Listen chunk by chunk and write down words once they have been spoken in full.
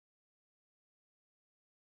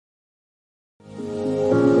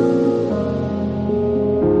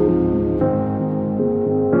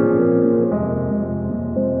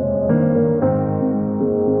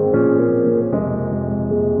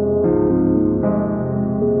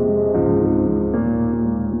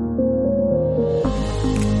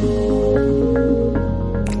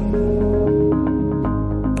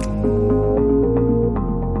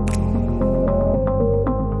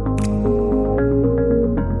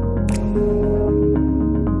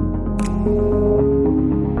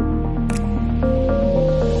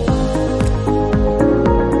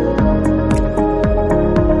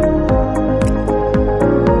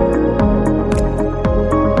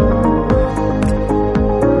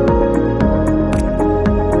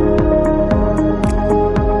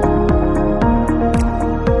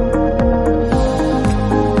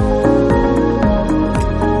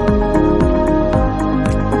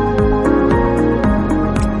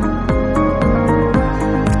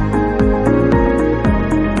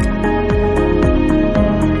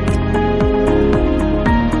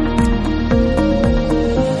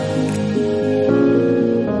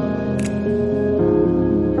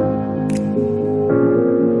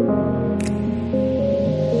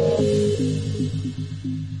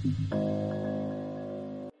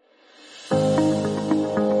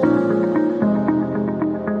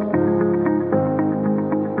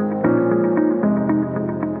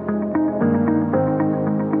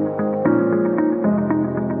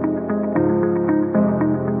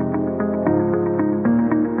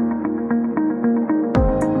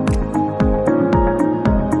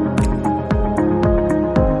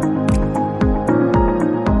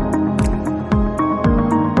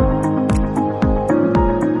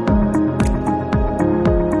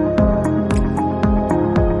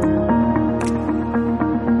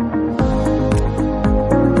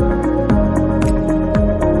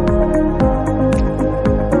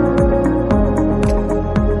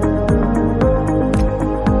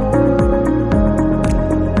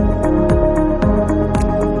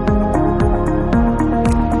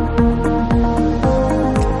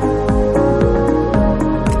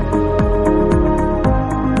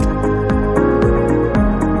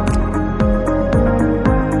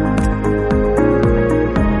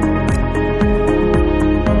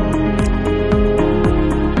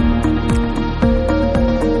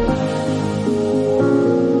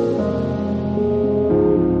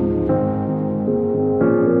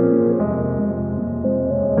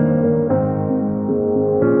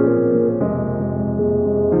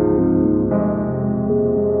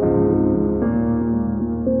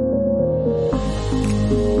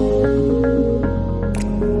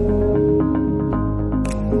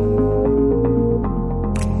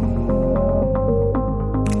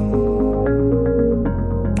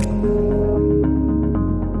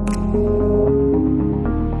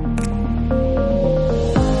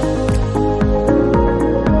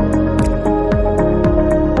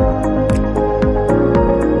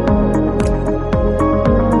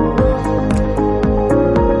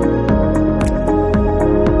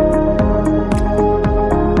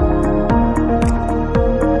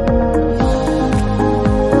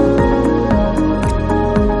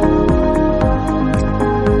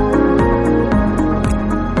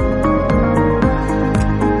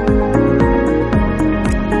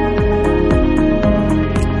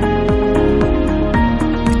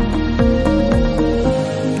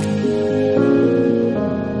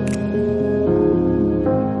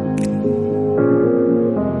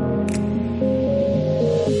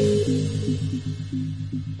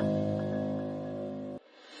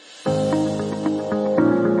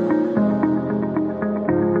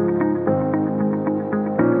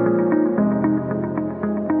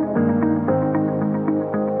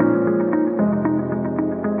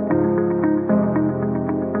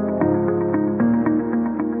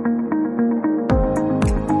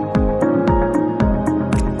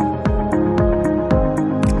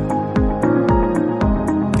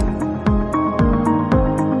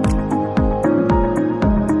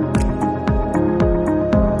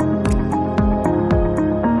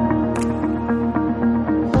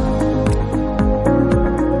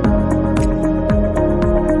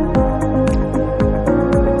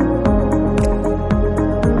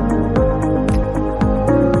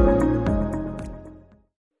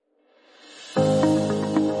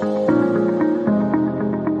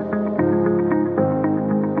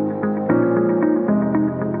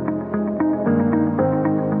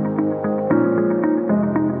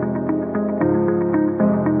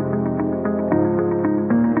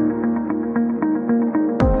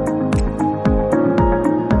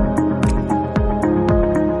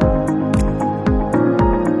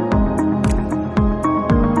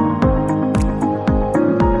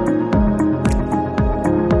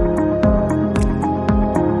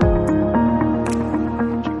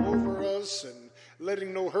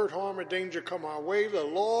to come our way. The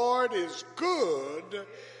Lord is good,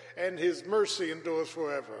 and his mercy endures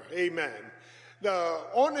forever. Amen. Now,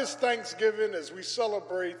 on this Thanksgiving, as we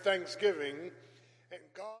celebrate Thanksgiving, and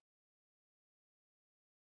God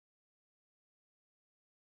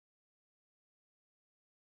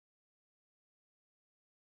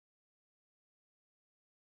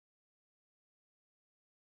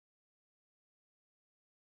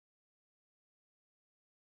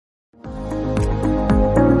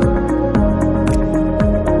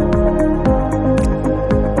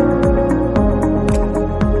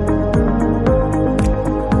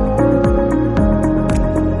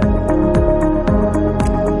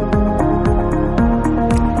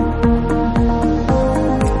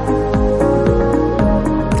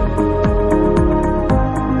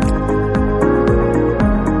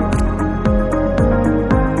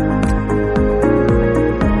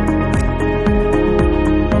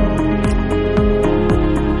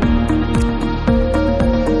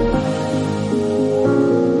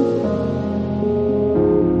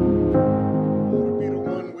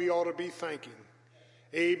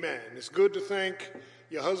It's good to thank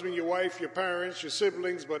your husband, your wife, your parents, your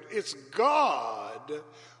siblings, but it's God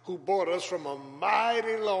who brought us from a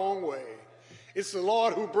mighty long way. It's the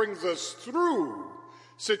Lord who brings us through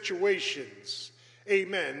situations,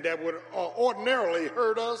 amen, that would ordinarily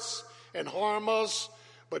hurt us and harm us,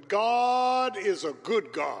 but God is a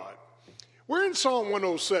good God. We're in Psalm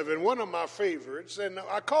 107, one of my favorites, and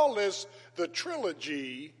I call this the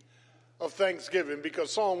trilogy of Thanksgiving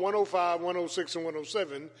because Psalm 105, 106, and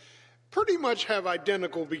 107 pretty much have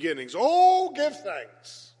identical beginnings. Oh, give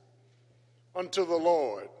thanks unto the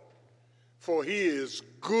Lord, for he is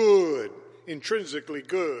good, intrinsically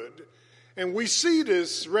good. And we see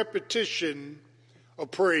this repetition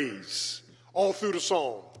of praise all through the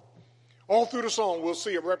psalm. All through the psalm, we'll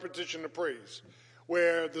see a repetition of praise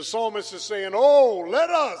where the psalmist is saying, oh,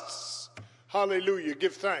 let us, hallelujah,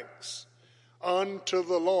 give thanks unto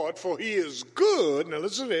the Lord, for he is good. Now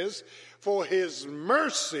listen to this, for his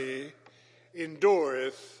mercy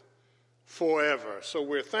endureth forever. So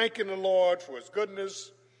we're thanking the Lord for his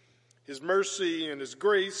goodness, his mercy, and his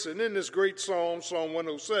grace. And in this great psalm, Psalm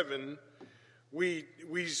 107, we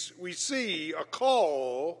see a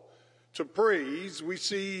call to praise. We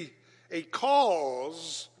see a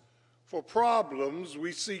cause for problems.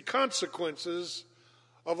 We see consequences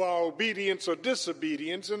of our obedience or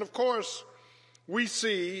disobedience. And of course, we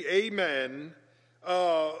see, amen,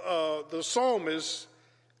 the psalmist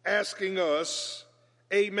asking us,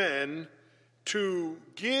 amen, to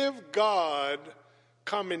give God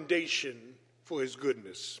commendation for his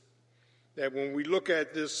goodness. That when we look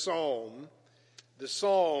at this psalm, the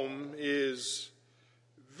psalm is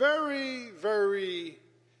very, very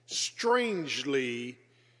strangely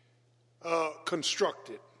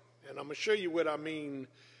constructed. And I'm going to show you what I mean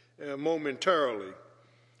momentarily.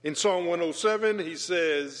 In Psalm 107, he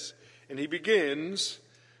says, and he begins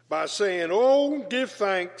by saying, oh, give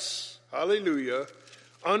thanks, hallelujah,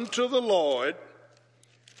 unto the Lord,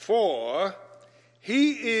 for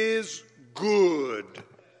he is good,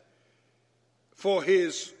 for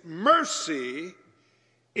his mercy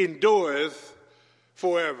endureth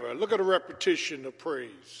forever. Look at a repetition of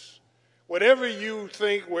praise. Whatever you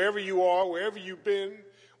think, wherever you are, wherever you've been,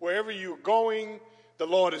 wherever you're going, the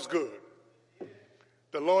Lord is good.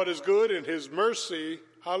 The Lord is good, and his mercy,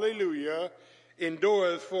 hallelujah,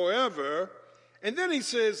 endureth forever. And then he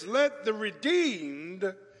says, let the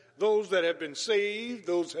redeemed, those that have been saved,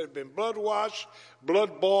 those that have been blood washed,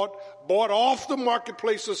 blood bought off the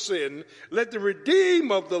marketplace of sin, let the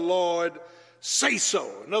redeemed of the Lord say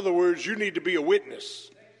so. In other words, you need to be a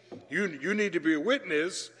witness. You need to be a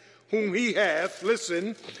witness whom he hath,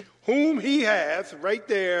 listen, whom he hath, right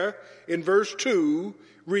there in verse 2,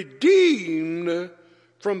 redeemed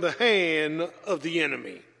from the hand of the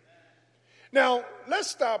enemy. Now,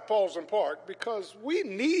 let's stop, pause, and park, because we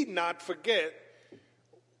need not forget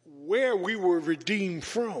where we were redeemed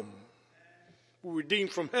from. We were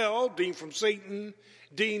redeemed from hell, redeemed from Satan,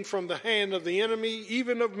 redeemed from the hand of the enemy,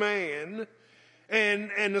 even of man.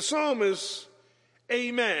 And the psalmist,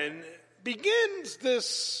 amen, begins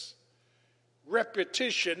this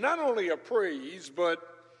repetition, not only a praise, but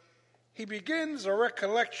he begins a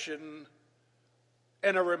recollection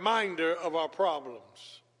and a reminder of our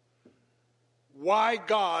problems. Why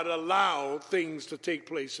God allowed things to take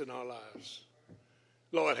place in our lives.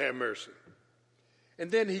 Lord have mercy. And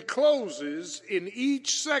then he closes in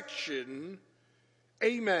each section,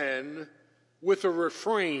 amen, with a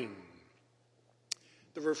refrain.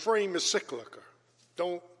 The refrain is cyclical.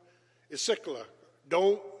 Don't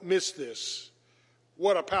miss this.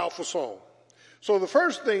 What a powerful song. So the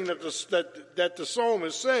first thing that the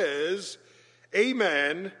psalmist says,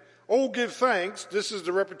 amen, oh, give thanks, this is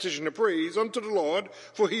the repetition of praise, unto the Lord,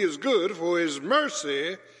 for he is good, for his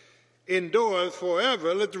mercy endureth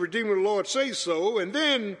forever. Let the Redeemer of the Lord say so. And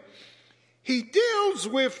then he deals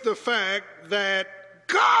with the fact that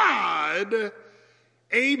God,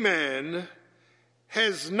 amen,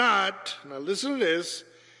 has not, now listen to this,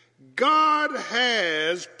 God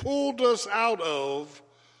has pulled us out of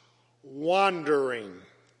wandering.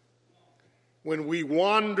 When we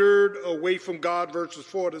wandered away from God, verses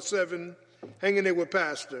 4-7, hanging there with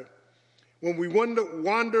Pastor. When we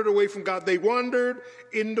wandered away from God, they wandered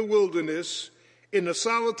in the wilderness in a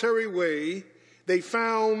solitary way. They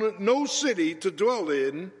found no city to dwell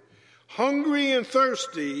in. Hungry and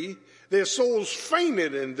thirsty, their souls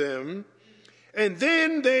fainted in them. And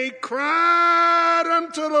then they cried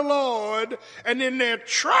unto the Lord, and in their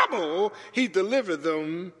trouble, he delivered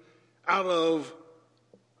them out of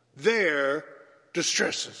their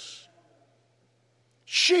distresses.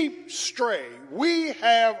 Sheep stray. We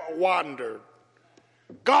have wandered.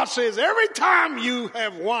 God says every time you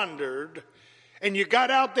have wandered and you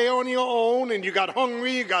got out there on your own and you got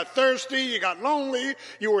hungry, you got thirsty, you got lonely,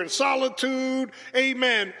 you were in solitude,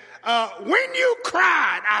 amen. When you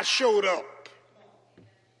cried, I showed up.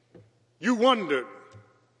 You wandered.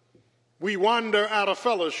 We wander out of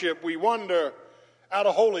fellowship. We wander out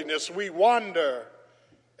of holiness. We wander,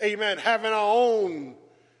 amen, having our own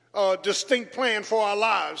distinct plan for our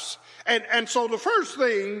lives. And so the first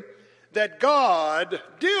thing that God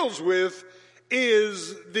deals with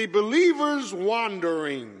is the believer's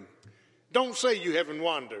wandering. Don't say you haven't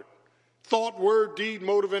wandered. Thought, word, deed,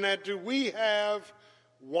 motive, and attitude. We have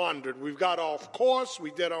wandered. We've got off course.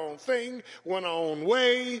 We did our own thing, went our own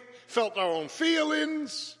way, felt our own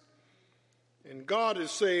feelings. And God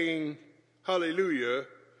is saying, hallelujah,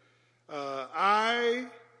 I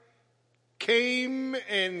came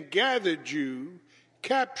and gathered you,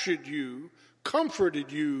 captured you,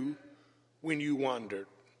 comforted you when you wandered.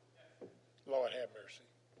 Lord have mercy.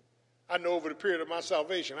 I know over the period of my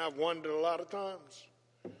salvation, I've wandered a lot of times.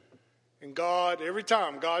 And God, every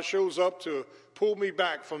time, God shows up to pull me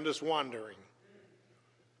back from this wandering.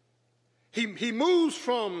 He moves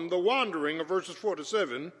from the wandering of verses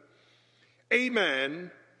 4-7,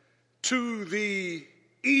 amen, to the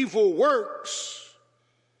evil works,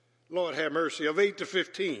 Lord have mercy, of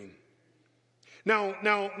 8-15. Now,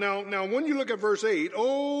 when you look at verse 8,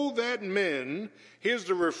 oh, that men, here's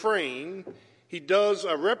the refrain. He does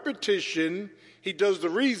a repetition. He does the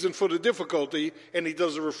reason for the difficulty, and he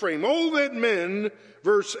does the refrain. Oh, that men,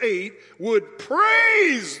 verse 8, would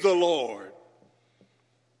praise the Lord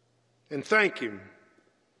and thank him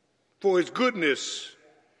for his goodness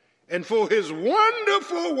and for his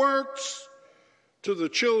wonderful works to the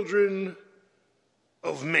children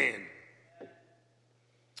of men.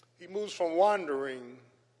 He moves from wandering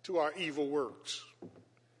to our evil works.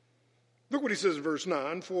 Look what he says in verse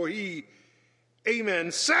 9. For he,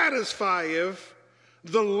 amen, satisfieth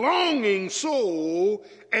the longing soul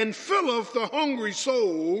and filleth the hungry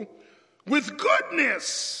soul with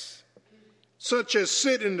goodness, such as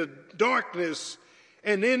sit in the darkness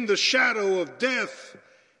and in the shadow of death,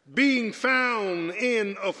 being found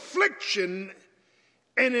in affliction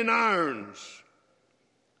and in irons,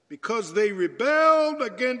 because they rebelled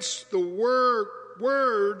against the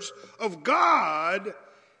words of God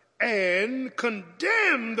and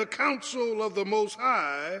condemned the counsel of the Most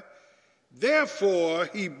High. Therefore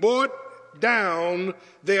he brought down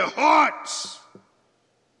their hearts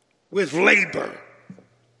with labor.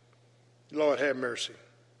 Lord have mercy.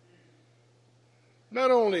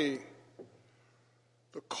 Not only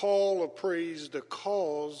the call of praise, the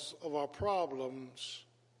cause of our problems,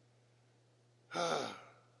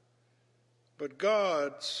 but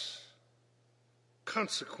God's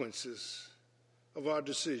consequences of our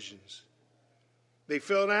decisions. They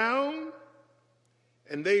fell down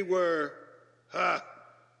and they were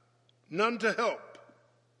none to help.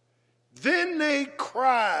 Then they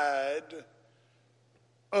cried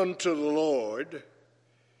unto the Lord,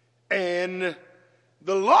 and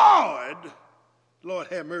the Lord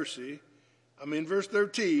have mercy, I'm in verse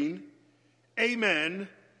 13, amen,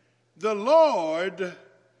 the Lord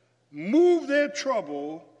moved their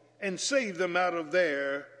trouble and saved them out of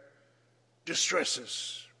their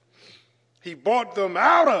distresses. He brought me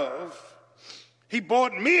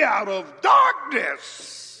out of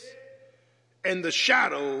darkness and the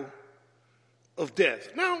shadow of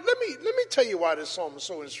death. Now, let me tell you why this psalm is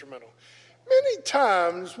so instrumental. Many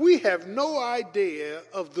times we have no idea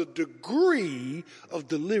of the degree of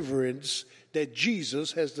deliverance that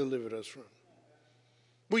Jesus has delivered us from.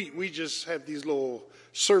 We just have these little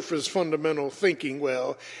surface fundamental thinking,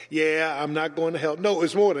 well, yeah, I'm not going to hell. No,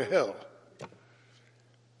 it's more than hell.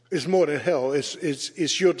 It's more than hell.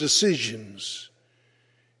 It's your decisions.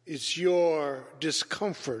 It's your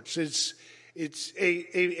discomforts.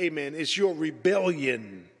 Amen. It's your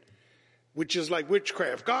rebellion, which is like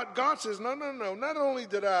witchcraft. God says, no. Not only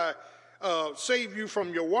did I save you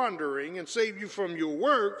from your wandering and save you from your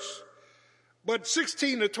works, but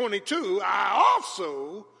 16 to 22, I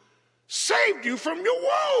also saved you from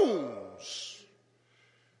your wounds.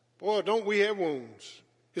 Boy, don't we have wounds?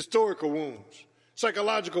 Historical wounds,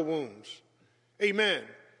 psychological wounds. Amen.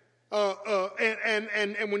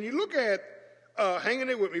 And when you look at, hanging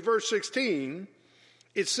it with me, verse 16,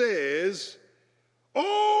 it says,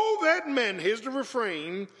 oh, that men, here's the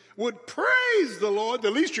refrain, would praise the Lord.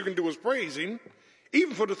 The least you can do is praise him,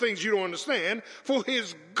 even for the things you don't understand, for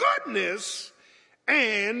his goodness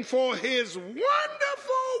and for his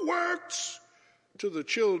wonderful works to the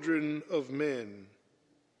children of men.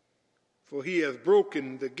 For he hath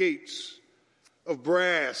broken the gates of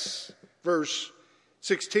brass, verse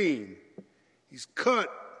 16. He's cut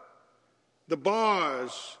the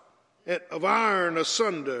bars of iron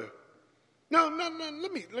asunder. No,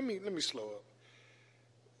 let me slow up.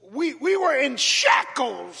 We were in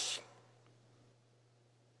shackles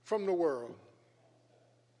from the world.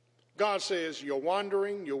 God says your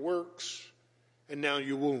wandering, your works, and now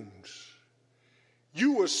your wounds.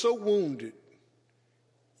 You were so wounded,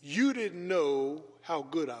 you didn't know how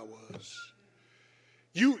good I was.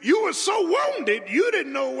 You were so wounded, you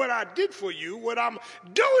didn't know what I did for you, what I'm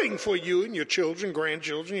doing for you and your children,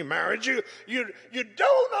 grandchildren, your marriage. You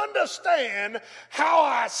don't understand how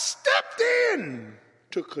I stepped in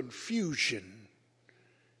to confusion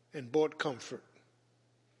and brought comfort.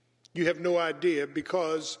 You have no idea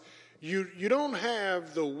because you don't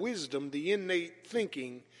have the wisdom, the innate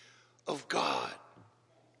thinking of God.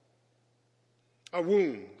 Our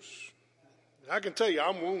wounds. I can tell you,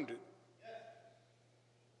 I'm wounded.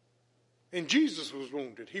 And Jesus was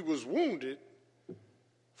wounded. He was wounded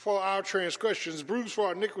for our transgressions, bruised for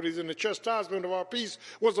our iniquities, and the chastisement of our peace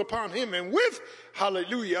was upon him. And with,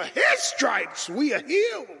 hallelujah, his stripes we are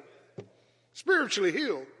healed, spiritually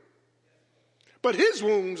healed. But his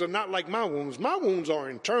wounds are not like my wounds. My wounds are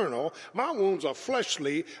internal. My wounds are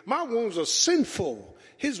fleshly. My wounds are sinful.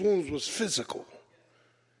 His wounds was physical.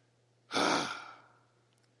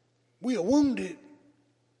 We are wounded.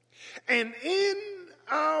 And in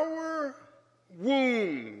our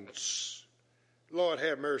wounds, Lord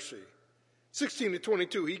have mercy. 16 to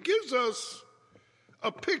 22, he gives us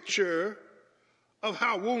a picture of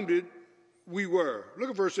how wounded we were. Look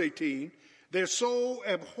at verse 18. Their soul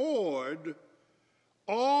abhorred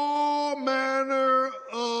all manner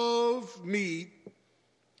of meat,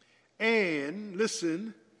 and,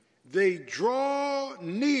 listen, they draw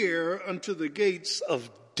near unto the gates of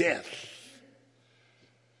death.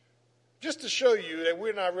 Just to show you that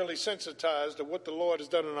we're not really sensitized to what the Lord has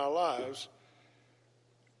done in our lives,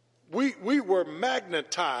 we were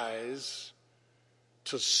magnetized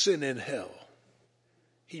to sin in hell.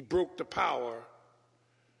 He broke the power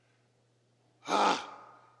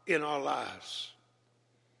in our lives.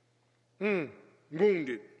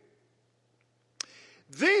 Wounded.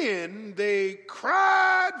 Then they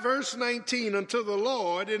cried, verse 19, unto the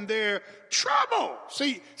Lord in their trouble.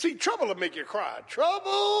 See, trouble will make you cry.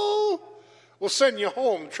 Trouble will send you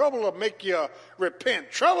home. Trouble will make you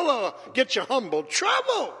repent. Trouble will get you humble.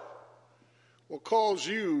 Trouble will cause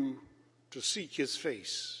you to seek his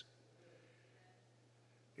face.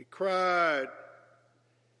 They cried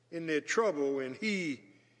in their trouble, and he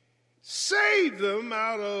saved them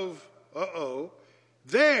out of,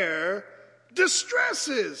 their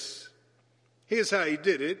distresses. Here's how he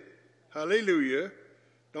did it. Hallelujah.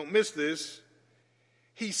 Don't miss this.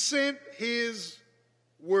 He sent his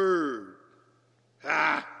word.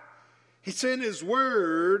 He sent his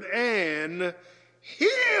word and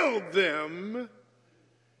healed them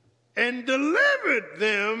and delivered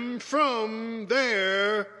them from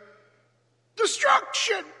their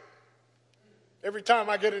destruction. Every time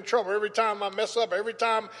I get in trouble, every time I mess up, every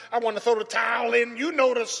time I want to throw the towel in, you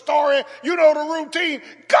know the story, you know the routine.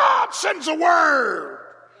 God sends a word.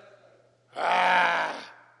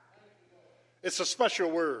 It's a special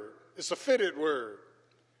word. It's a fitted word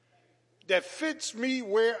that fits me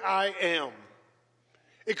where I am.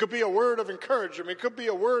 It could be a word of encouragement. It could be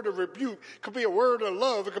a word of rebuke. It could be a word of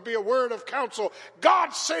love. It could be a word of counsel. God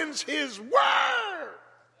sends his word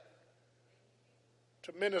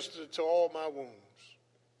to minister to all my wounds.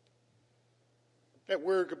 That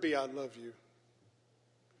word could be, I love you.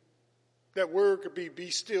 That word could be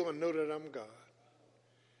still and know that I'm God.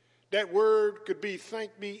 That word could be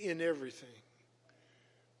thank me in everything,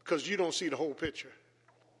 because you don't see the whole picture.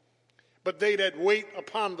 But they that wait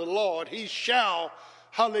upon the Lord, he shall,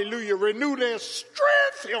 hallelujah, renew their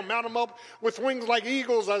strength. He'll mount them up with wings like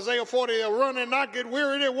eagles. Isaiah 40, they'll run and not get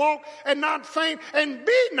weary. They'll walk and not faint. And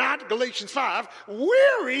be not, Galatians 5,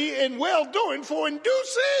 weary in well-doing, for in due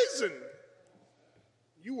season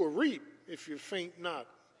you will reap if you faint not.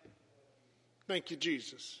 Thank you,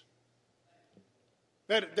 Jesus.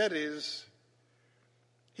 That is,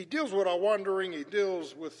 he deals with our wandering, he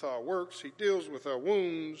deals with our works, he deals with our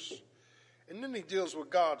wounds, and then he deals with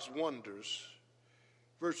God's wonders.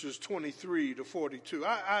 Verses 23 to 42.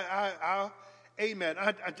 Amen.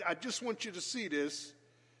 I just want you to see this,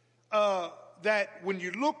 that when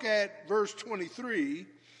you look at verse 23,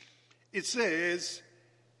 it says,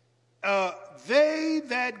 they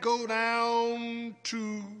that go down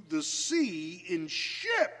to the sea in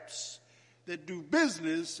ships that do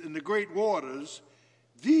business in the great waters,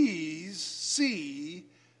 these see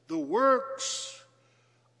the works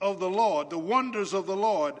of the Lord, the wonders of the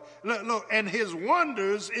Lord. Look, and his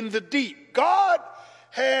wonders in the deep. God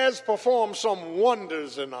has performed some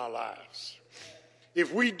wonders in our lives.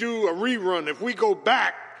 If we do a rerun, if we go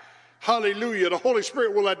back, hallelujah, the Holy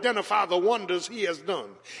Spirit will identify the wonders he has done.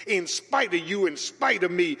 In spite of you, in spite of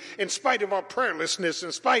me, in spite of our prayerlessness,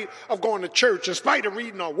 in spite of going to church, in spite of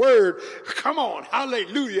reading our word, come on,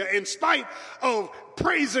 hallelujah, in spite of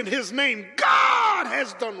praising his name, God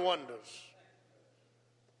has done wonders.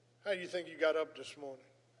 How do you think you got up this morning?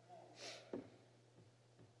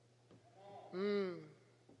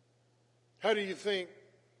 How do you think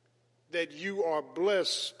that you are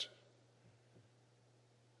blessed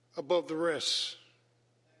above the rest?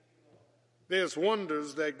 There's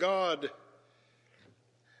wonders that God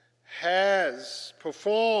has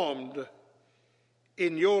performed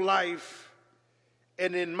in your life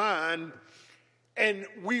and in mine, and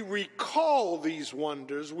we recall these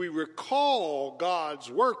wonders. We recall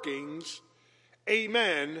God's workings.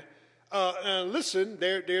 Amen. Listen,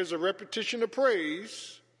 there's a repetition of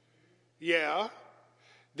praise. Yeah.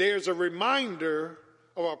 There's a reminder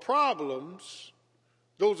of our problems.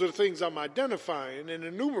 Those are the things I'm identifying and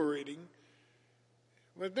enumerating.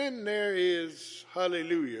 But then there is,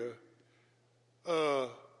 hallelujah,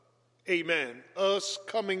 amen, us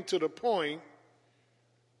coming to the point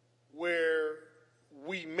where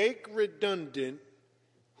we make redundant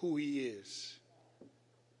who he is.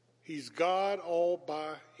 He's God all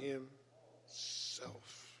by himself.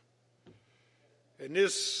 And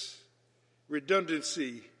this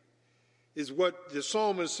redundancy is what the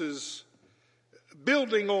psalmist is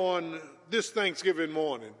building on this Thanksgiving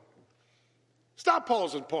morning. Stop,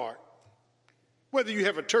 pause, and park. Whether you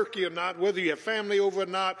have a turkey or not, whether you have family over or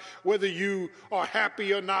not, whether you are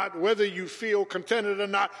happy or not, whether you feel contented or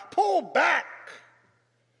not, pull back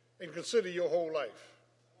and consider your whole life.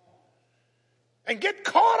 And get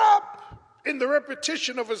caught up in the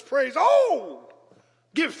repetition of his praise. Oh,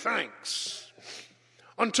 give thanks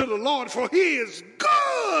unto the Lord, for he is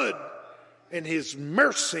good, and his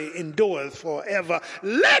mercy endureth forever.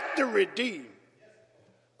 Let the redeemed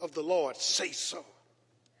of the Lord say so.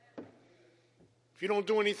 If you don't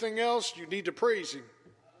do anything else, you need to praise him.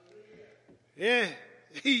 Yeah,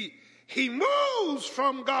 he moves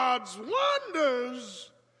from God's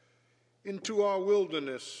wonders into our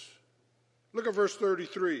wilderness. Look at verse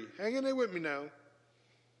 33. Hang in there with me now.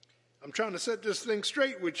 I'm trying to set this thing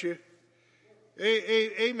straight with you.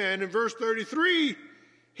 Amen. In verse 33,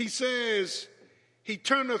 he says, he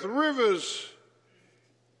turneth rivers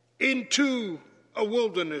into a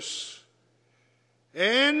wilderness,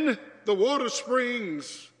 and the water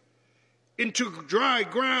springs into dry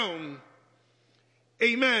ground.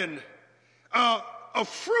 Amen. A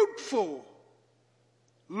fruitful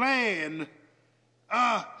land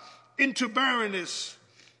into barrenness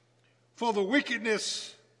for the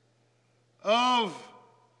wickedness of,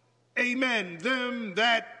 amen, them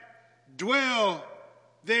that dwell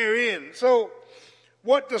therein. So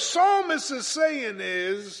what the psalmist is saying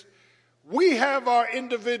is, we have our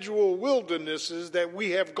individual wildernesses that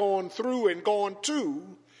we have gone through and gone to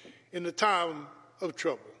in the time of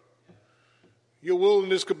trouble. Your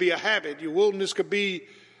wilderness could be a habit. Your wilderness could be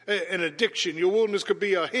an addiction. Your wilderness could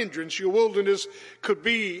be a hindrance. Your wilderness could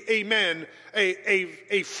be, amen,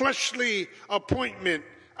 a fleshly appointment.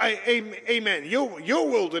 Amen. Your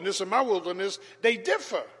wilderness and my wilderness, they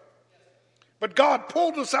differ. But God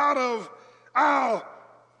pulled us out of our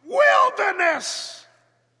wilderness.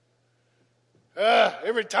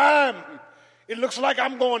 Every time it looks like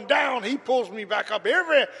I'm going down, he pulls me back up.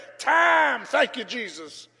 Every time, thank you,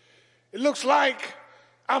 Jesus, it looks like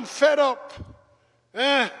I'm fed up.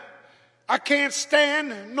 I can't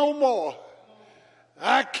stand no more.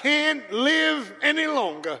 I can't live any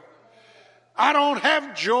longer. I don't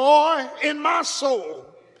have joy in my soul.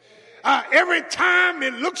 Every time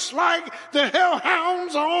it looks like the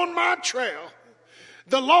hellhounds are on my trail,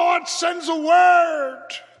 the Lord sends a word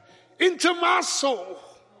into my soul.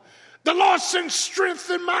 The Lord sends strength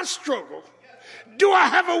in my struggle. Do I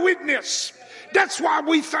have a witness? That's why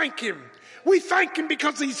we thank him. We thank him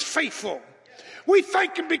because he's faithful. We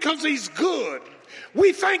thank him because he's good.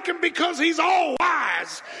 We thank him because he's all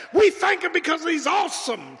wise. We thank him because he's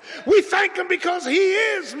awesome. We thank him because he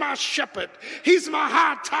is my shepherd. He's my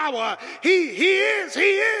high tower. He is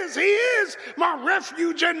my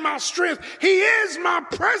refuge and my strength. He is my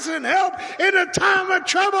present help in a time of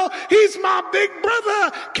trouble. He's my big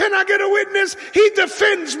brother. Can I get a witness? He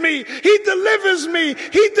defends me. He delivers me.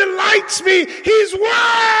 He delights me. He's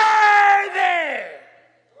worthy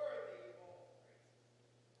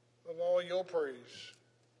of all your praise.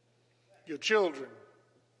 Your children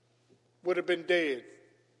would have been dead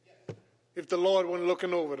if the Lord wasn't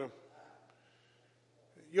looking over them.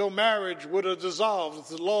 Your marriage would have dissolved if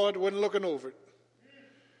the Lord wasn't looking over it.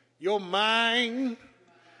 Your mind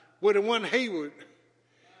would have went hayward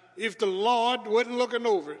if the Lord wasn't looking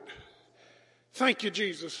over it. Thank you,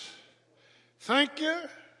 Jesus. Thank you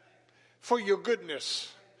for your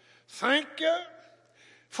goodness. Thank you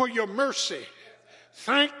for your mercy.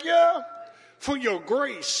 Thank you for your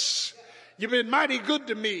grace. You've been mighty good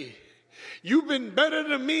to me. You've been better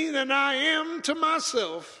to me than I am to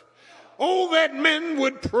myself. Oh, that men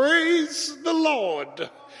would praise the Lord.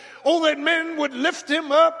 Oh, that men would lift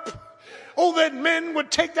him up. Oh, that men would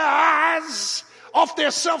take their eyes off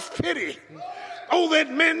their self-pity. Oh, that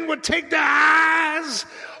men would take their eyes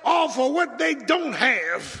off of what they don't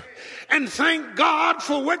have and thank God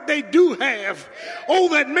for what they do have. Oh,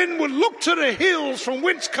 that men would look to the hills from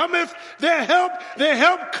whence cometh their help. Their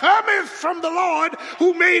help cometh from the Lord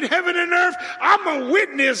who made heaven and earth. I'm a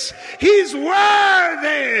witness. He's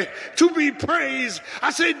worthy to be praised.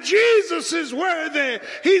 I said, Jesus is worthy.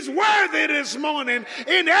 He's worthy this morning.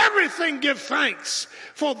 In everything give thanks,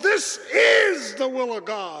 for this is the will of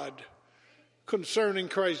God concerning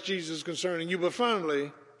Christ Jesus, concerning you. But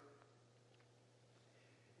finally,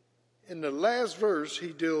 in the last verse, he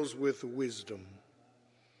deals with wisdom.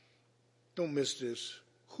 Don't miss this.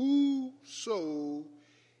 Whoso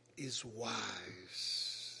is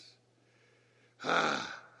wise.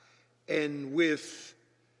 And with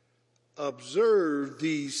observe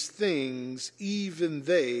these things, even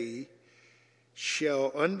they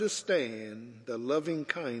shall understand the loving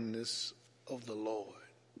kindness of the Lord.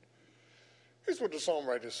 Here's what the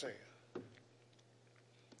songwriter is saying.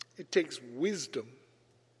 It takes wisdom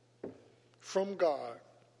from God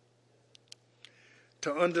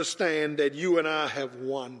to understand that you and I have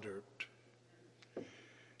wandered.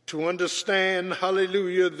 To understand,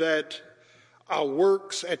 hallelujah, that our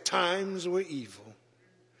works at times were evil.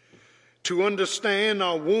 To understand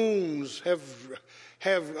our wounds have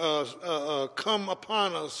come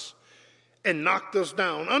upon us and knocked us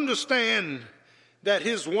down. Understand that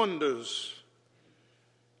his wonders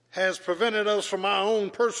has prevented us from our own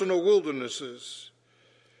personal wildernesses.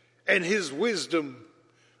 And his wisdom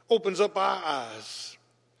opens up our eyes.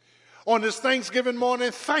 On this Thanksgiving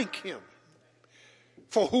morning, thank him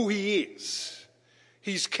for who he is.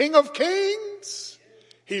 He's King of Kings.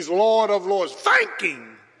 He's Lord of Lords. Thank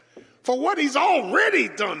him for what he's already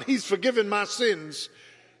done. He's forgiven my sins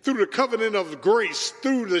through the covenant of grace,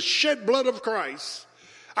 through the shed blood of Christ.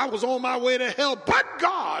 I was on my way to hell, but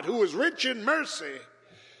God, who is rich in mercy,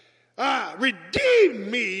 redeemed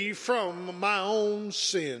me from my own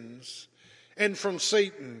sins and from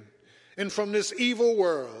Satan and from this evil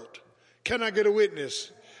world. Can I get a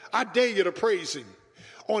witness? I dare you to praise him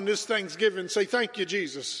on this Thanksgiving. Say, thank you,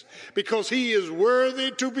 Jesus, because he is worthy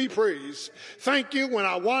to be praised. Thank you when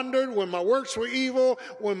I wandered, when my works were evil,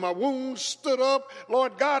 when my wounds stood up.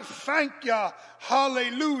 Lord God, thank you,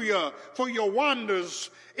 hallelujah, for your wonders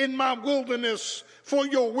in my wilderness, for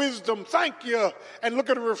your wisdom. Thank you. And look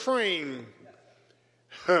at the refrain.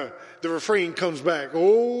 The refrain comes back.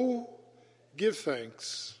 Oh, give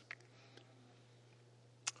thanks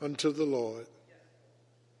unto the Lord,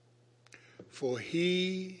 for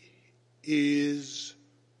he is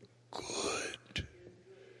good,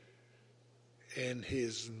 and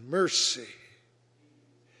his mercy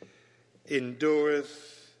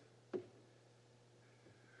endureth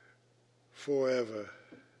forever.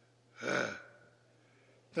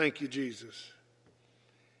 Thank you, Jesus.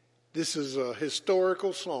 This is a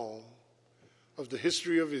historical song of the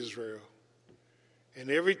history of Israel. And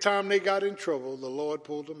every time they got in trouble, the Lord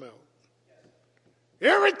pulled them out.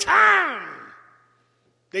 Every time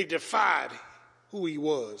they defied who he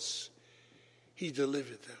was, he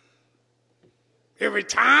delivered them. Every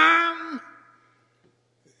time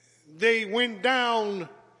they went down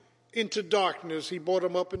into darkness, he brought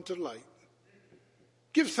them up into light.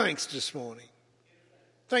 Give thanks this morning.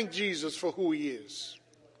 Thank Jesus for who he is.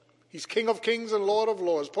 He's King of kings and Lord of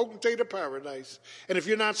lords, potentate of paradise. And if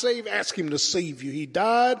you're not saved, ask him to save you. He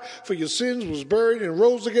died for your sins, was buried, and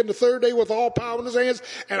rose again the third day with all power in his hands.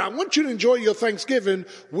 And I want you to enjoy your Thanksgiving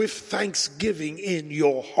with thanksgiving in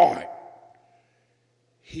your heart.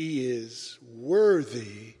 He is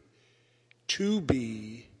worthy to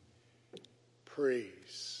be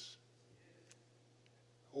praised.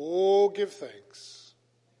 Oh, give thanks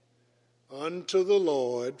unto the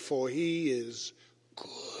Lord, for he is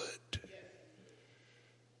good.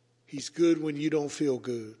 He's good when you don't feel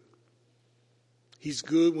good. He's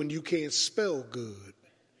good when you can't spell good.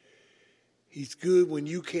 He's good when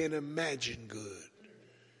you can't imagine good.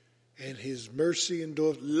 And his mercy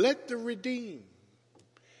endures. Let the redeemed,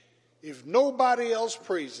 if nobody else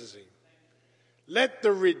praises him, let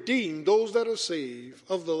the redeemed, those that are saved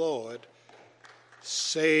of the Lord,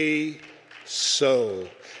 say so.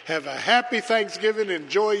 Have a happy Thanksgiving.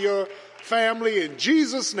 Enjoy your family. In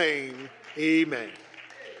Jesus' name, amen.